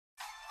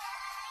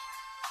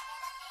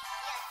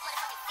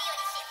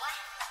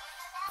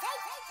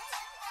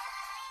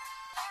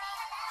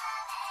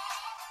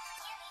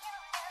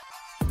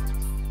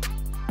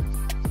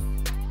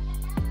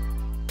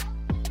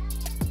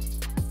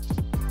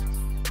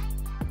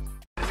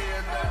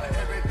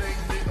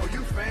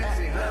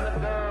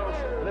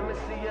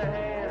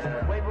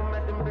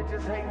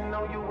niggas hating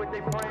on you with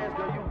their friends,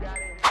 girl, you got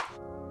it.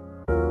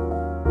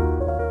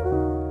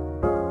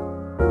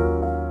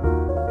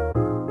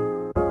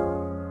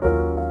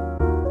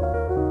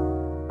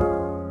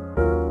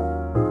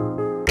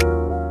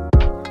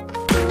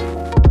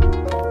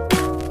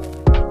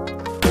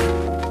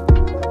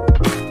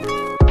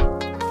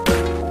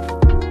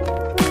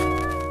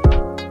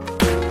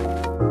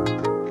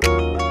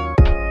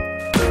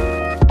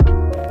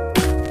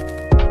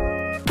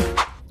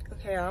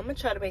 I'm gonna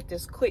try to make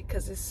this quick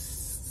because it's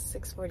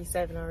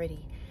 6:47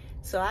 already.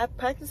 So I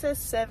practice at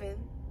 7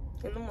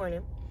 in the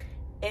morning,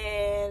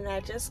 and I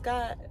just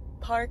got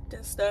parked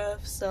and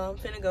stuff, so I'm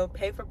finna go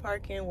pay for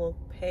parking. We'll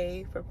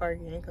pay for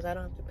parking because I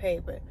don't have to pay,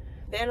 but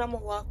then I'm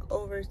gonna walk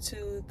over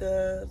to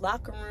the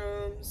locker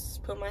rooms,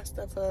 put my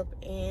stuff up,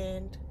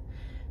 and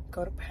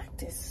go to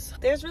practice.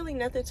 There's really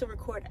nothing to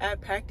record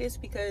at practice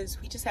because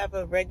we just have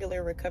a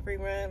regular recovery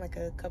run, like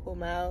a couple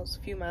miles,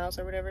 a few miles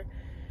or whatever.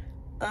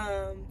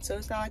 So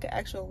it's not like an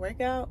actual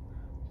workout,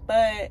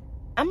 but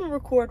I'm gonna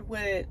record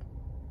what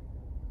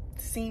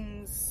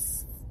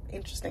seems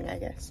interesting, I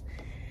guess.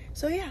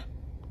 So yeah.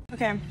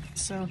 Okay,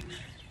 so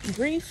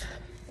brief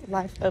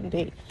life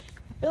update.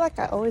 I feel like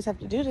I always have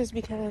to do this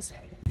because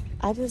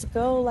I just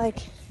go like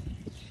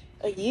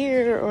a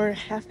year or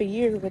half a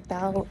year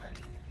without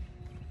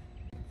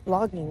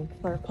vlogging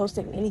or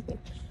posting anything.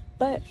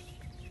 But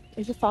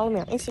if you follow me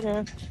on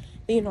Instagram,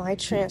 then you know I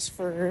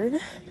transferred.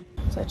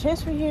 So I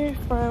transferred here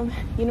from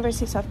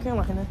University of South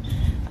Carolina.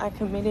 I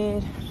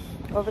committed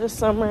over the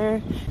summer,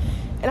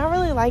 and I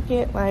really like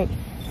it. Like,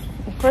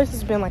 of course,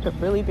 it's been like a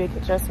really big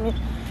adjustment,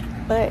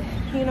 but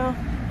you know,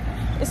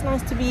 it's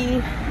nice to be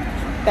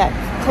back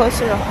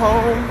closer to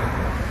home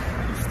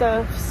and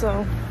stuff.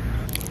 So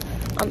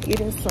I'm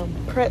eating some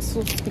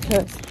pretzels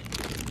because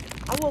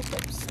I woke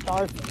up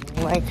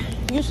starving. Like,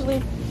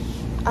 usually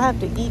I have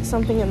to eat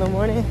something in the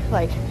morning,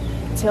 like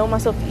tell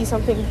myself to eat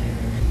something,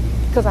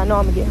 because I know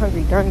I'm gonna get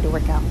hungry during the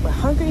workout. But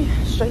hungry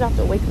straight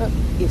after wake up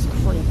is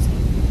crazy.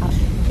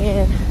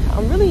 And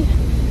I'm really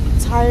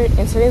tired,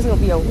 and today's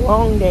gonna be a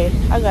long day.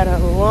 I got a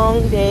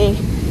long day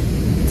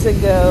to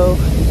go.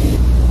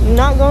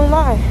 Not gonna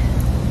lie,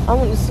 I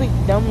went to sleep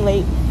dumb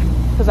late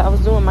because I was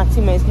doing my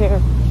teammate's hair.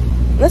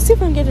 Let's see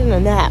if I can get in a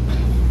nap.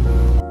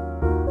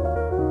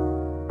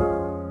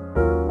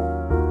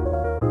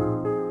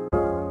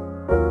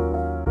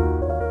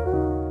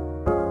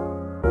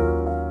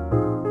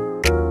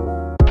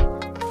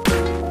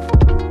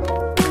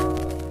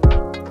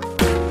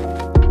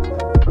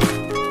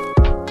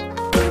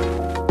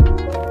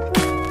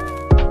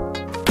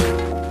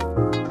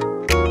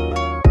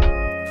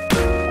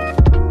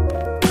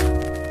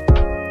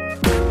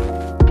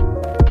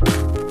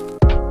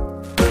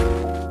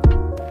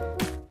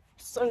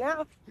 So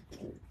now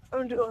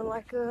I'm doing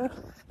like a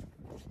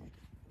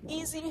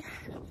easy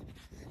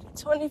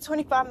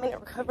 20-25 minute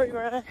recovery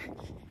run,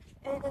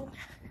 and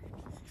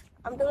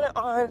I'm doing it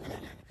on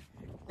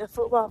the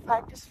football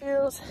practice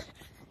fields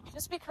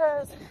just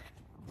because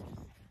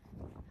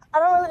I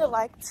don't really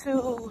like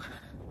to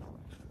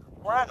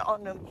run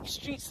on the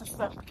streets and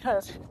stuff,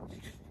 because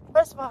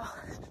first of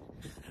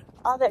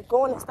all that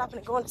going and stopping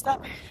and going and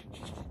stopping,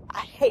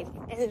 I hate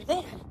it. And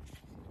then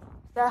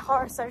that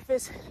hard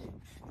surface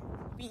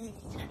be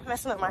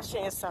messing up my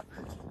shins, so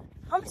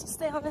I'm just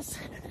stay on this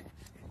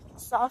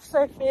soft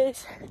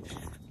surface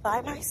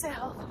by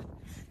myself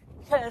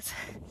because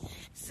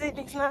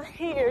Sydney's not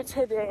here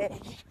today,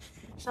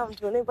 so I'm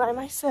doing it by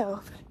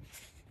myself.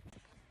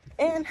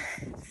 And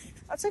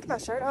I took my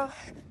shirt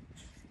off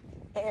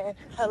and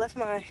I left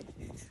my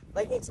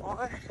leggings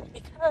on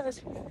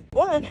because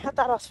one, I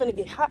thought I was finna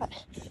get hot,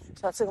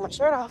 so I took my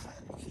shirt off,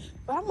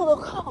 but I'm a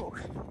little cold.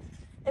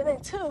 And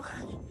then two,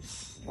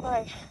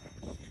 like,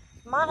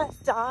 my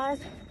thighs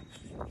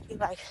be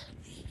like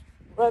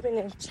rubbing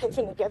and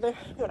chafing together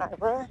when I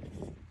run.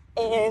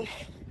 And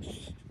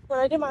when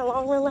I did my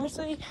long run last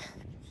week,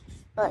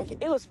 like,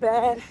 it was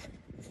bad.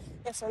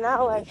 And so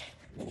now, like,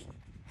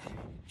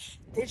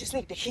 they just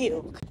need to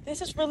heal.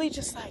 This is really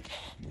just like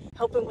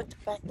helping with the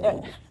fact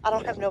that I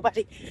don't have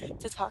nobody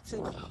to talk to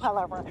while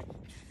I run.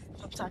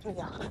 I'm talking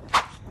to y'all.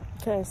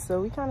 Okay,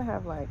 so we kind of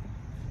have like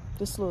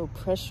this little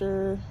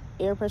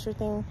air pressure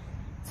thing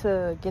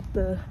to get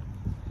the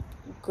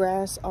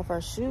grass off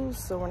our shoes,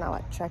 so we're not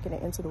like tracking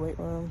it into the weight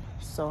room.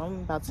 So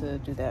I'm about to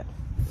do that.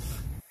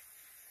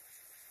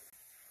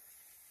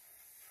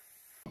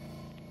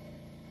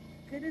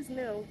 Good as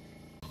new.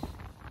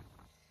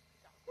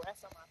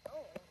 Grass on my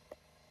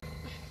phone.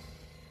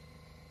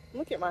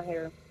 Look at my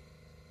hair.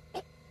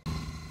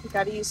 You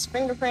gotta use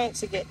fingerprint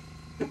to get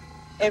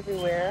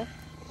everywhere.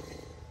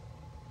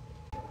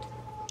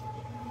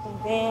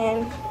 And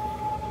then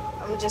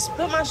I'm gonna just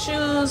put my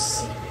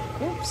shoes,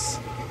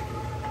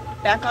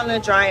 back on the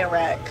drying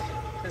rack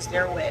because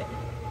they're wet.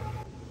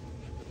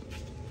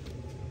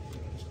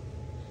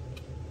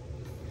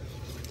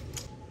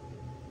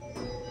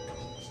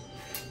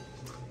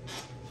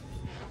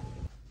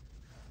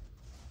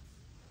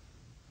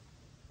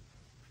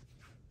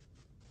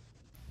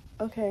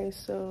 Okay,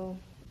 so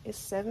it's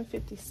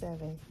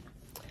 7:57.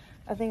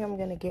 I think I'm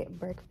gonna get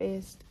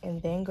breakfast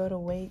and then go to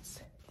weights.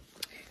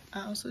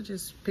 I also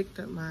just picked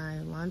up my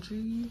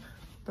laundry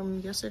from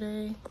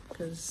yesterday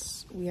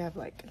because we have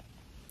like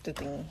the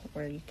thing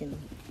where you can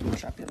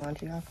drop your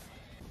laundry off.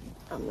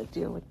 I'm gonna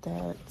deal with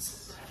that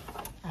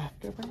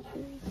after breakfast.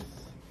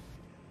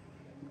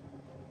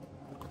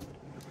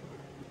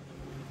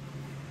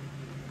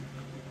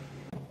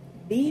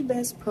 The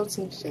best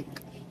protein shake,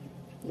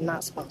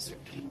 not sponsored.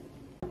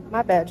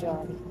 My bad,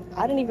 y'all.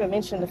 I didn't even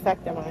mention the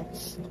fact that my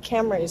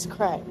camera is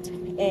cracked,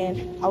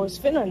 and I was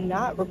finna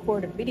not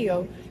record a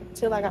video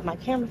till I got my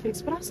camera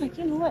fixed, but I was like,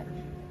 you know what?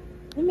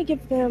 Let me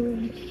give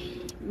them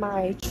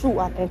my true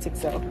authentic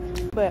self.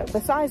 But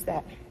besides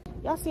that,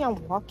 y'all see I'm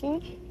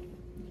walking.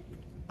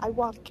 I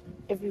walk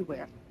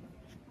everywhere.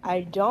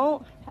 I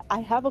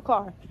have a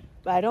car,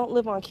 but I don't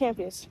live on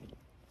campus,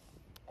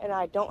 and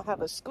I don't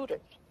have a scooter.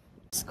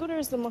 Scooter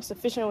is the most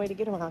efficient way to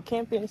get around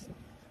campus,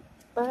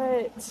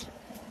 but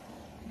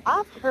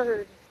I've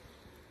heard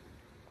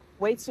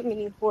way too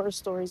many horror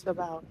stories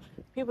about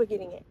people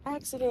getting in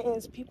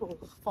accidents, people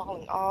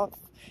falling off,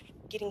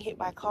 getting hit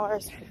by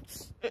cars.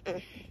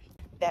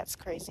 That's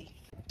crazy.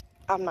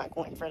 I'm not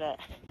going for that.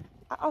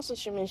 I also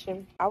should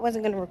mention I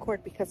wasn't going to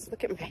record because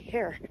look at my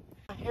hair.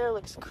 My hair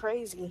looks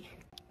crazy.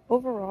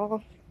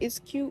 Overall, it's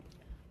cute,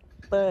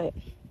 but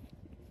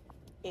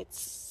it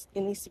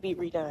needs to be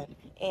redone,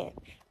 and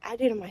I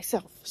did it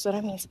myself, so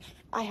that means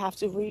I have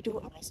to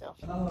redo it myself.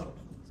 Oh,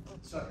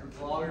 it's like your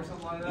vlog or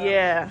something like that?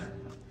 Yeah.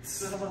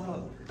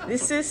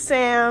 This is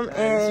Sam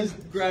and it's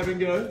just grab and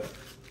go.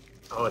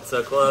 Oh, it's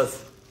so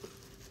close.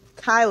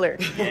 Kyler.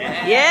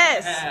 Yeah.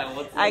 Yes,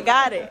 What's I up?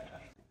 got it.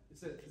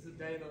 Is it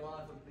day in the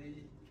life of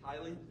the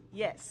Kylie?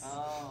 Yes.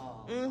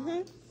 Oh.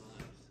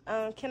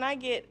 Can I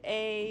get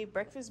a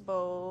breakfast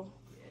bowl?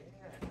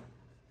 Yeah.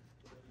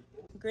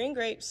 Green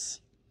grapes.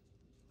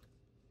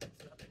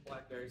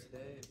 Blackberries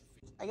today.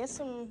 I guess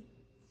some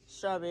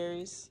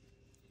strawberries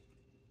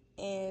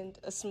and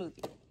a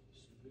smoothie.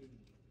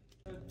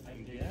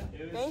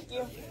 Thank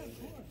you.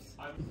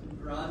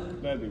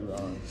 That'd be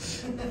wrong.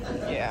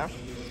 Yeah.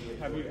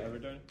 Have you ever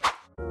done?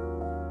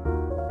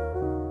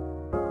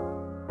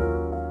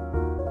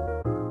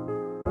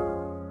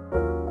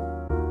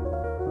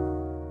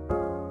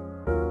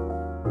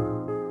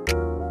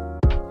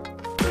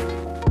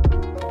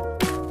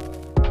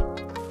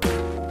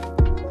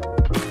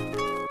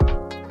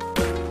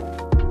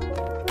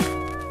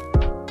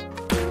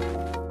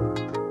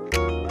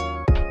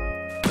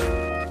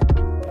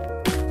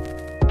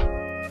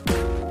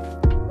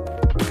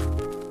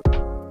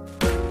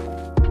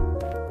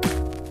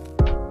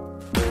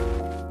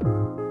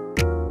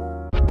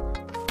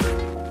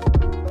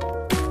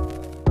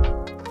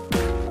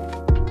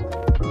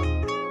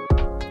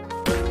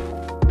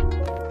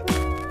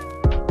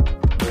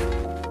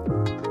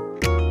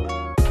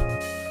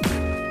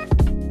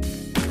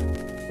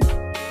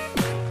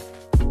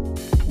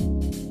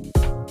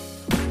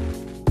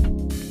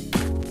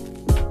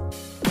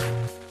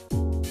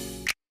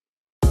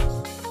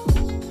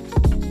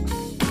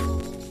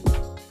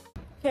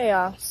 Okay,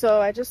 y'all,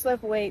 so I just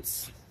left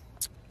weights.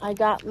 I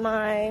got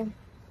my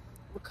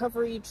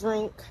recovery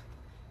drink,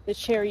 the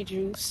cherry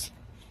juice.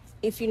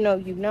 If you know,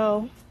 you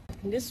know.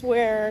 And this is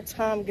where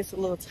time gets a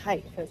little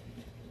tight because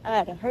I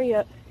had to hurry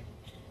up,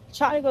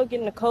 try to go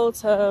get in the cold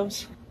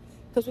tubs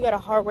because we got a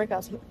hard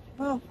workout.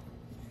 Well,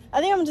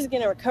 I think I'm just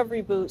getting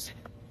recovery boots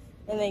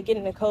and then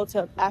getting the cold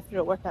tub after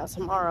the workout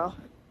tomorrow.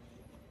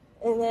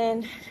 And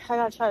then I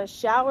gotta try to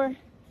shower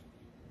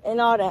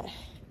and all that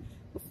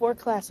before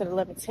class at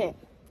 11:10.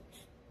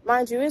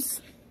 Mind you,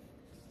 it's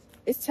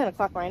 10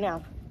 o'clock right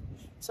now.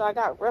 So I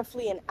got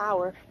roughly an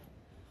hour.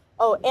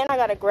 Oh, and I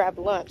gotta grab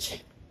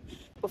lunch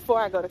before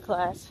I go to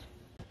class.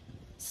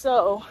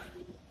 So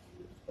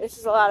this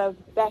is a lot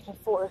of back and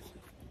forth.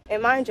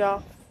 And mind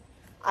y'all,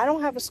 I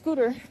don't have a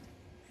scooter.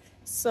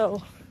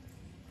 So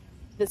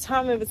the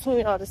time in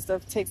between all this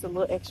stuff takes a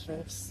little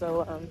extra.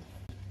 So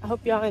I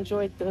hope y'all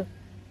enjoyed the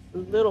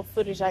little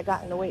footage I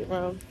got in the weight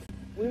room.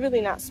 We're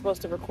really not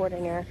supposed to record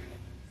in there.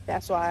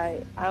 That's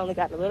why I only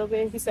got a little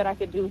bit. He said I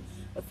could do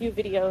a few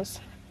videos,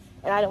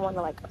 and I didn't want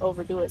to like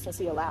overdo it since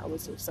he allowed me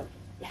to. So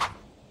yeah.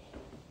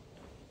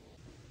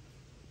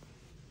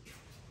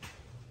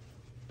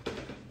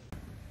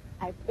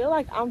 I feel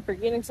like I'm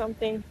forgetting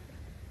something.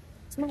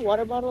 Is my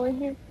water bottle in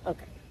here?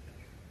 Okay.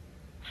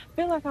 I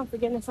feel like I'm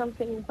forgetting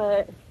something,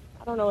 but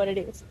I don't know what it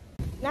is.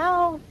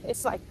 Now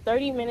it's like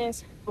 30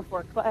 minutes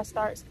before class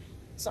starts,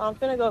 so I'm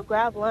gonna go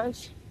grab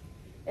lunch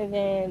and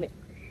then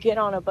get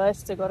on a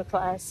bus to go to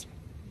class.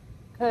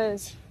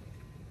 Cause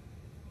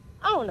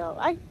I don't know.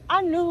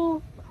 I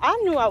knew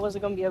I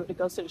wasn't gonna be able to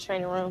go to the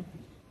training room.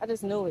 I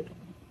just knew it.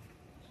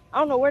 I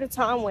don't know where the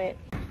time went.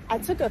 I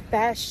took a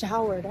fast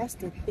shower. That's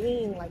the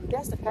thing. Like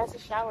that's the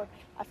fastest shower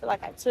I feel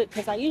like I took.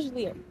 Cause I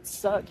usually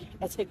suck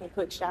at taking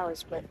quick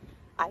showers, but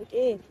I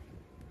did.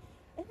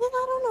 And then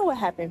I don't know what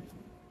happened.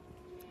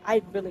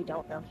 I really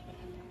don't know.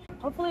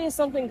 Hopefully it's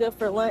something good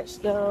for lunch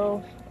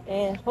though,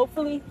 and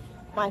hopefully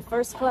my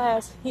first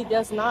class he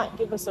does not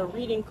give us a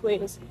reading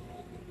quiz.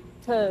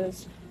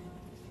 Because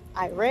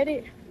I read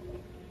it,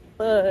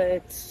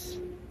 but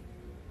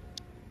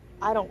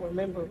I don't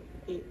remember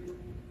it.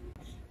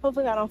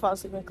 Hopefully I don't fall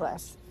asleep in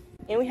class.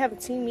 And we have a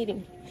team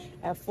meeting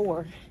at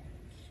 4.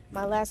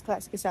 My last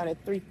class gets out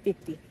at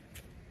 3:50.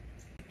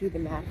 Do the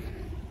math.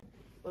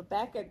 We're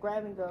back at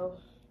Grab and Go.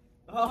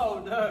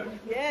 Oh no.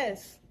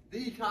 Yes.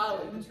 The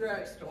Kylie, the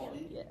track star.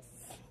 Yes.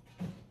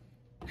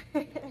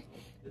 The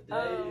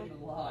day in the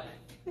life.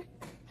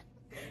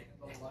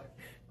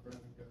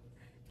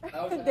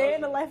 Day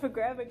in the life of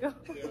Grab and Go.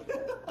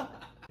 Yeah.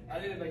 I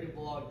need to make a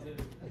vlog too.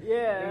 It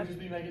Yeah. would just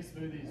be making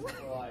smoothies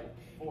for like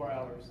 4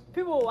 hours.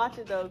 People will watch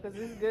it though, because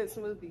it's good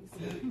smoothies.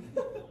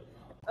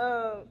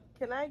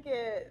 Can I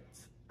get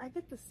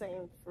the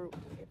same fruit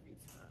every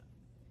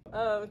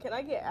time. Can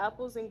I get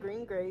apples and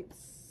green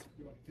grapes?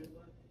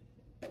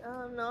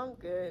 No, I'm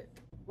good.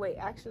 Wait,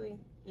 actually,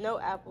 no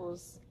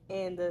apples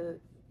and the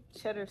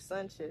cheddar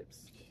sun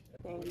chips.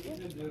 Thank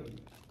you.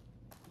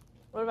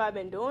 What have I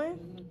been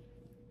doing?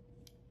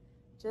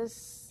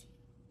 Just,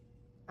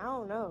 I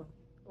don't know.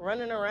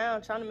 Running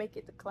around trying to make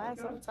it to class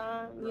on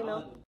time, you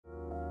know.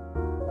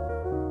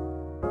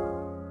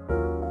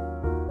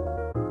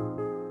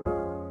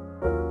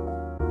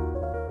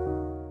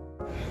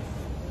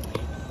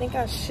 I think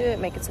I should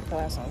make it to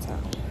class on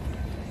time.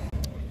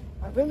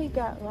 I really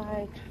got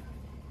like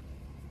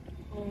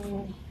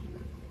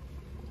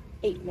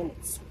 8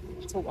 minutes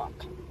to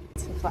walk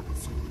to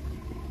class.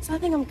 So I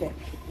think I'm good.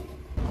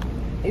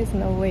 There's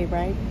no way,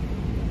 right?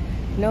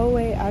 No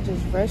way I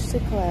just rushed to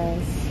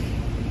class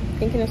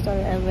thinking it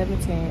started at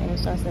 11:10 and it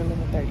starts at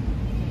 11:30.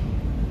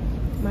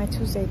 My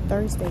Thursday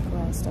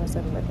class starts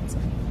at 11:10.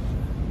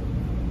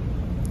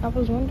 I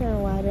was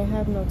wondering why I didn't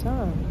have no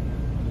time.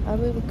 I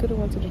really could have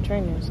went to the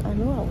trainers. I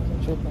knew I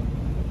wasn't tripping.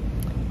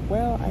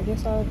 Well, I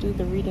guess I'll do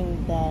the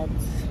reading that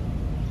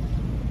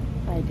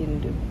I didn't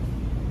do.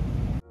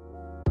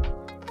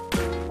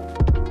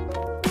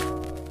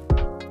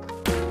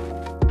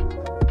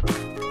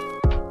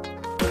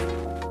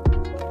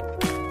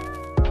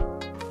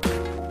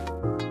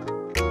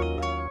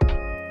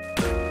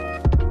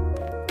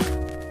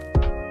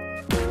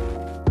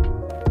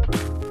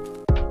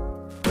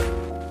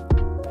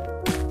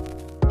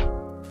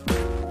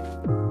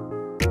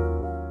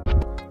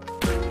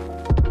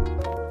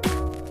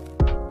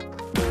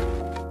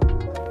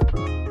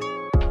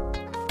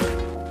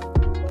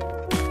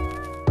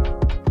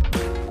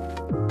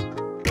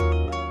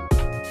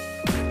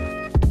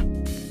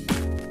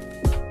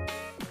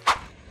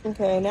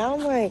 Okay, now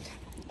I'm like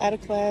out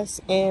of class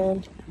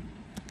and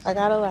I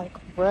gotta like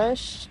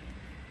rush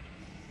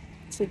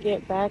to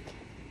get back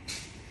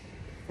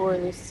for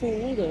this team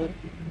meeting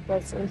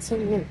that's in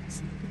 10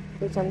 minutes,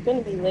 which I'm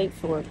gonna be late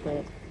for,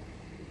 but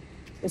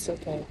it's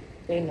okay,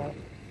 they know.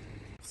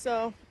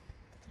 So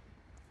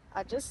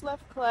I just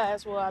left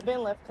class, well I've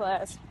been left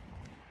class,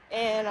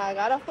 and I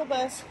got off the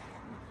bus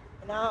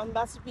and now I'm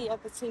about to be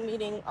at the team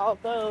meeting,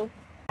 although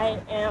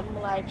I am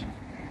like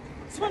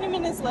 20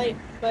 minutes late,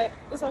 but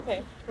it's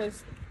okay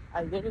because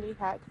I literally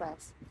had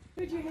class.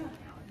 Who'd you have?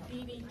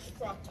 BD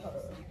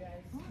Strotto. Yeah.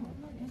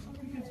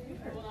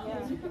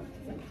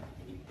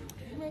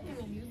 You making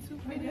a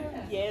YouTube video?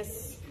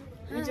 Yes.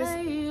 We just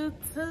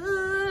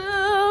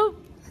YouTube.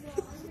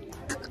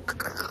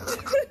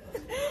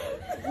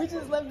 We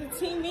just left the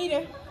team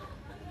meeting.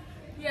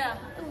 Yeah,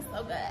 it was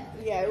so good.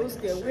 Yeah, it was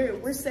good.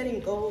 We're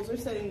setting goals. We're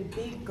setting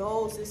big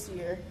goals this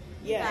year.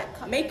 Yeah,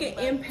 make an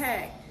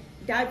impact.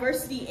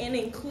 Diversity and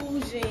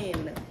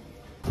inclusion.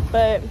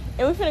 And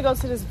we're finna go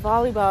to this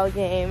volleyball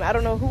game. I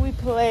don't know who we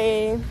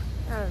play.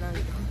 I don't know.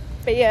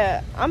 But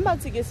yeah, I'm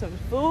about to get some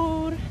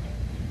food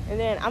and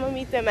then I'm gonna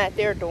meet them at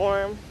their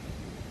dorm.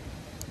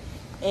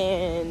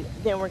 And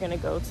then we're gonna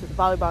go to the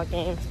volleyball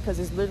game because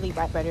it's literally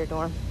right by their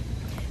dorm.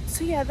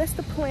 So yeah, that's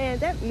the plan.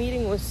 That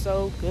meeting was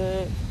so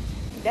good.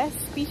 That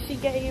speech she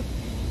gave,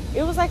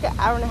 it was like an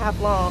hour and a half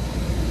long.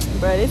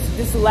 But it's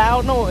this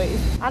loud noise.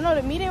 I know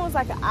the meeting was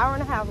like an hour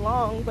and a half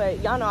long, but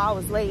y'all know I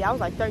was late. I was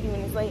like 30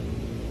 minutes late.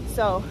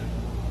 So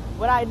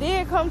what I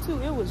did come to,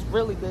 it was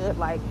really good,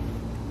 like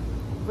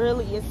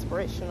really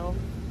inspirational.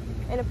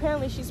 And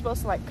apparently she's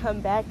supposed to like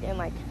come back and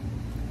like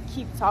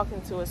keep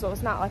talking to us. So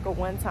it's not like a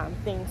one-time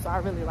thing. So I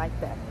really like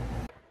that.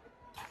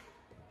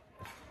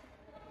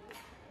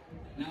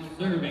 Now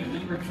serving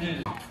number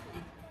 10.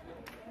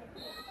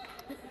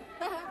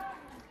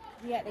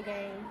 We at the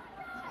game.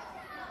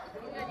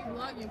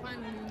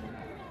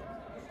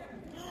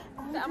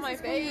 That my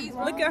face.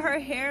 Look at her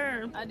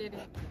hair. I did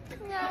it.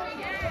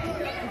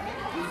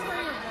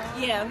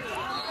 Yeah.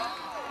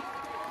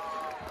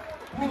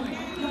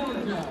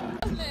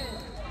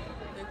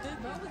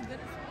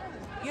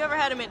 You ever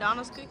had a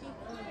McDonald's cookie?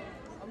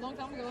 A long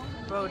time ago.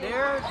 Bro, they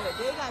got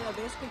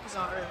the best cookies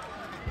on earth.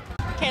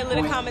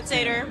 Kayla, the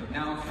commentator.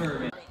 Now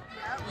serving.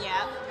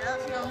 Yeah.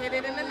 Yep, she gonna hit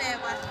it in the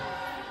net. Watch.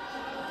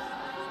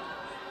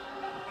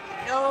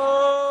 No.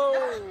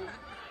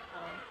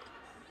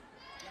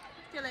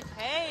 Kill it.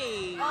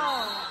 Hey.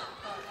 Oh.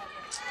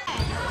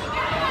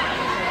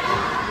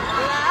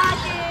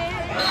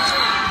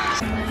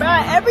 Bro,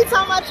 every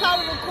time I try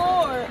to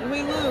record,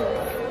 we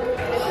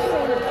lose.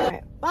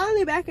 Alright,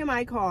 finally back in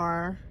my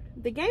car.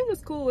 The game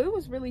was cool. It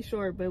was really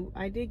short, but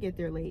I did get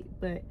there late.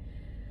 But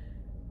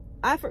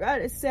I forgot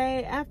to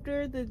say,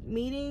 after the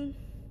meeting,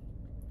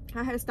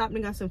 I had stopped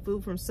and got some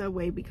food from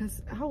Subway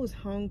because I was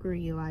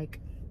hungry. Like,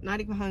 not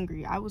even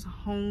hungry. I was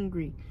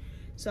hungry.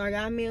 So I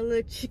got me a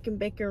little chicken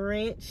bacon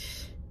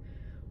ranch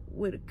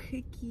with a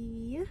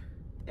cookie.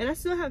 And I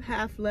still have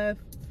half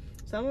left.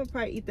 So I'm going to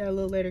probably eat that a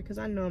little later because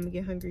I know I'm going to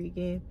get hungry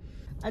again.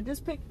 I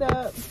just picked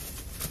up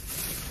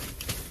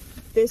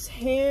this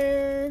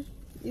hair,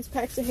 these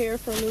packs of hair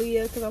from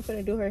Leah because I'm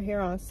finna do her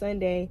hair on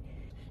Sunday.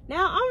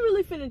 Now I'm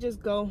really finna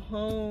just go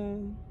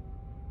home.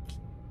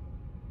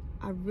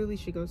 I really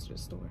should go to the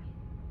store.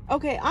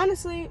 Okay,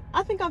 honestly,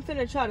 I think I'm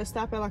finna try to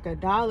stop at like a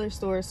dollar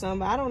store or something,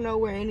 but I don't know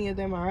where any of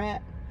them are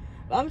at.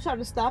 But I'm trying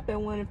to stop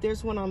at one if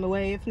there's one on the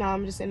way. If not,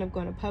 I'm just end up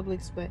going to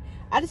Publix. But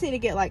I just need to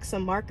get like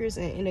some markers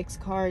and index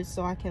cards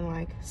so I can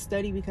like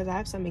study because I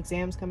have some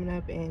exams coming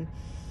up, and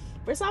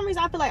for some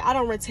reason I feel like I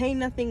don't retain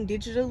nothing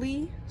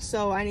digitally,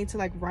 so I need to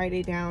like write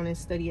it down and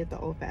study it the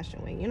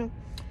old-fashioned way, you know.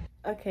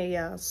 Okay,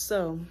 y'all,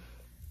 so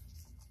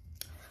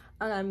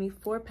I got me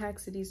 4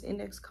 packs of these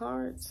index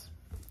cards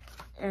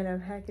and a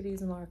pack of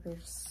these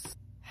markers.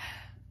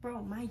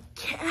 Bro, my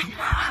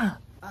camera,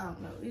 I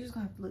don't know, it's just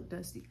gonna have to look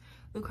dusty.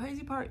 The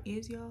crazy part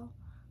is, y'all,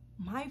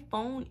 my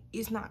phone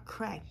is not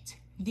cracked.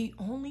 The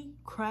only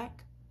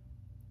crack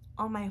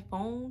on my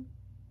phone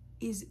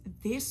is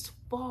this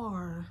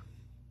far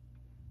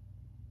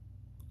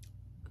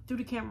through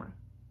the camera.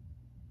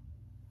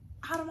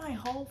 Out of my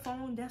whole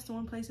phone, that's the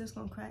one place that's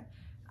gonna crack.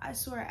 I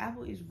swear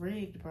Apple is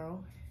rigged,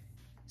 bro.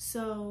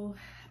 So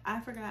I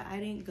forgot I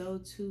didn't go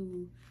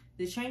to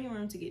the training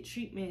room to get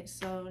treatment,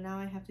 so now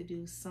I have to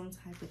do some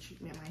type of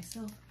treatment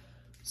myself.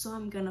 So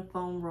I'm gonna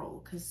foam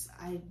roll because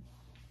I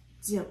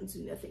don't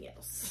do nothing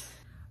else.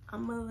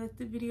 I'm gonna let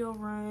the video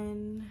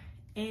run,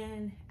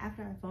 and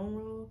after I foam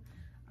roll,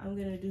 I'm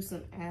gonna do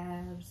some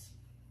abs.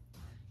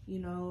 You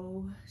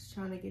know,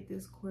 trying to get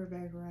this core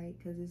back right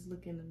because it's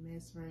looking a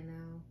mess right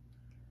now,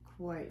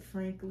 quite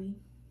frankly.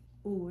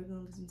 Ooh, we're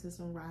gonna listen to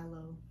some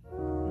Rilo.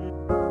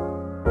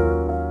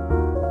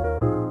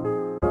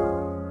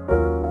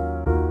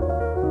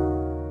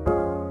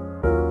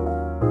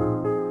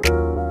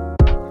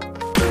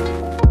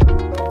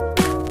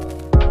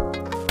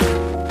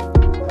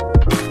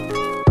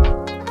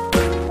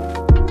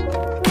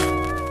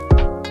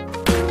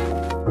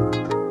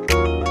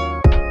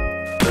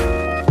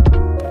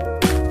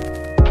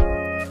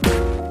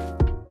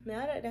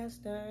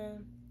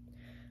 Done.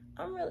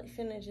 I'm really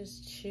finna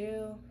just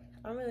chill.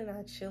 I'm really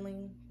not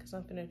chilling because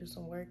I'm finna do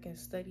some work and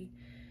study.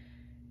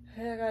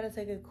 I gotta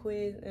take a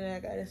quiz and I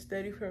gotta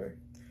study for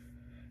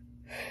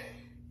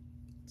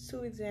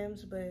 2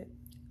 exams, but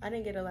I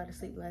didn't get a lot of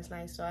sleep last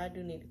night, so I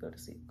do need to go to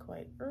sleep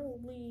quite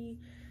early.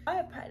 I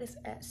have practice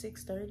at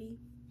 6:30.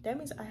 That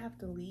means I have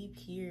to leave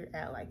here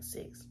at like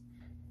 6.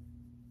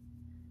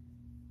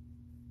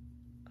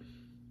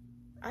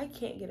 I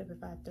can't get up at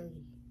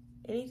 5:30.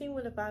 Anything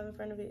with a 5 in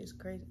front of it is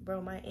crazy.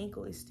 Bro, my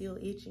ankle is still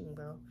itching,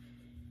 bro.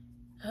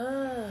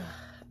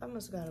 I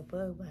must got a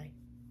bug bite.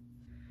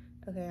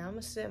 Okay, I'm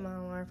gonna set my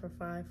alarm for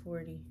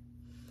 5:40.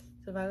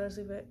 So if I go to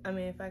sleep at,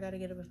 if I gotta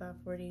get up at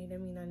 5:40,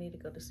 that means I need to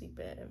go to sleep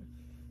at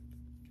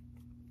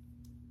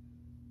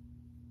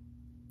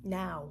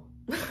now.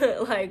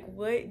 Like,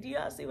 what? Do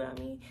y'all see what I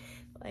mean?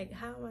 Like,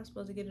 how am I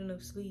supposed to get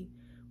enough sleep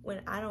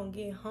when I don't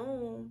get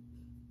home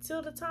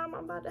till the time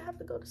I'm about to have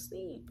to go to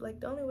sleep? Like,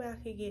 the only way I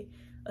could get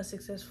a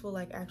successful,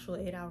 like, actual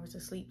 8 hours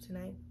of sleep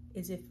tonight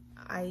is if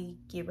I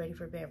get ready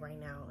for bed right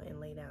now and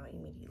lay down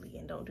immediately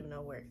and don't do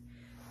no work.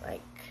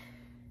 Like,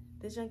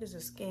 this junk is a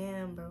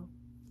scam, bro.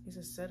 It's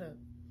a setup.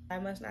 I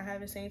must not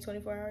have the same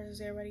 24 hours as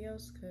everybody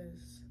else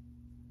because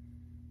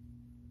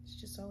it's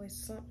just always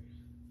something.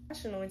 I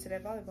shouldn't have went to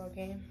that volleyball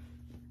game.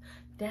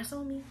 That's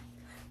on me.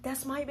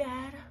 That's my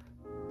bad.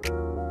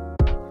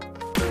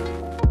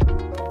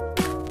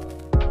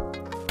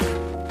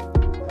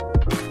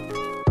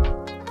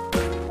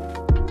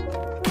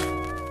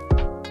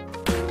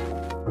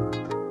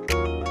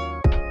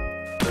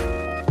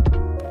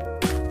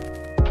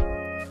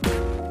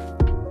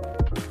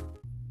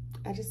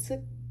 I just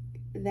took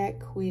that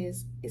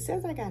quiz. It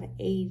says I got an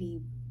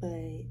 80,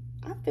 but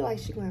I feel like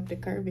she's gonna have to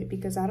curb it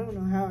because I don't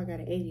know how I got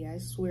an 80. I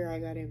swear I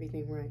got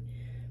everything right,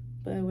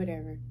 but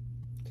whatever.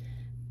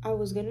 I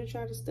was gonna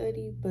try to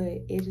study,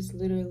 but it is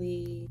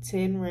literally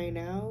 10 right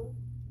now,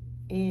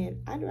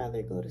 and I'd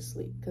rather go to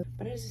sleep.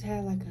 But I just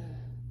had like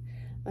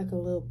a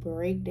little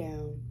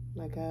breakdown.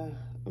 Like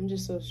I'm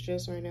just so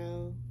stressed right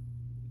now.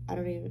 I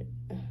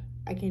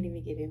can't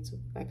even get into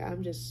it. Like,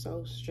 I'm just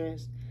so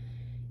stressed.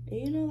 And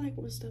you know, like,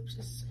 when stuff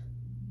just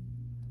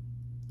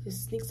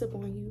sneaks up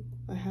on you,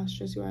 like how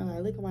stressed you are.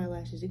 Like, look at my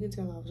lashes. You can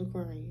tell I was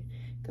crying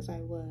because I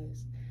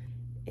was.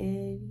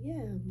 And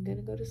yeah, I'm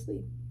gonna go to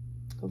sleep.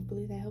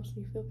 Hopefully that helps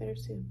me feel better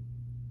too.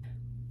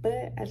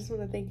 But I just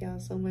want to thank y'all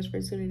so much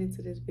for tuning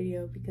into this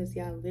video because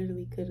y'all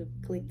literally could have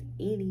clicked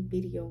any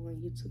video on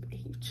YouTube and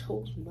you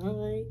chose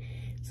mine.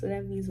 So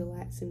that means a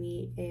lot to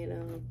me.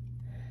 And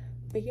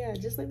But yeah,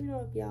 just let me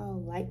know if y'all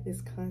like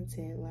this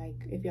content, like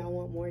if y'all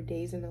want more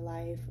days in the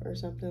life or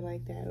something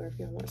like that, or if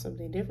y'all want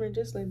something different,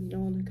 just let me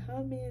know in the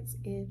comments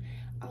and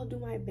I'll do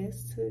my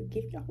best to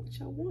give y'all what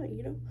y'all want,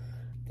 you know.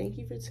 Thank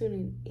you for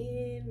tuning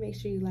in. Make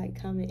sure you like,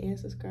 comment, and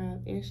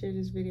subscribe, and share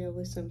this video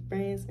with some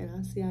friends, and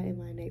I'll see y'all in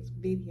my next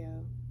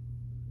video.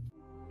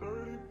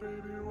 30,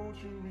 baby, won't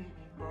you meet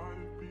me by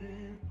the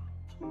beam?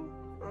 Too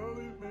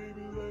early,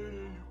 maybe later,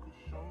 you could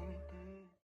show me.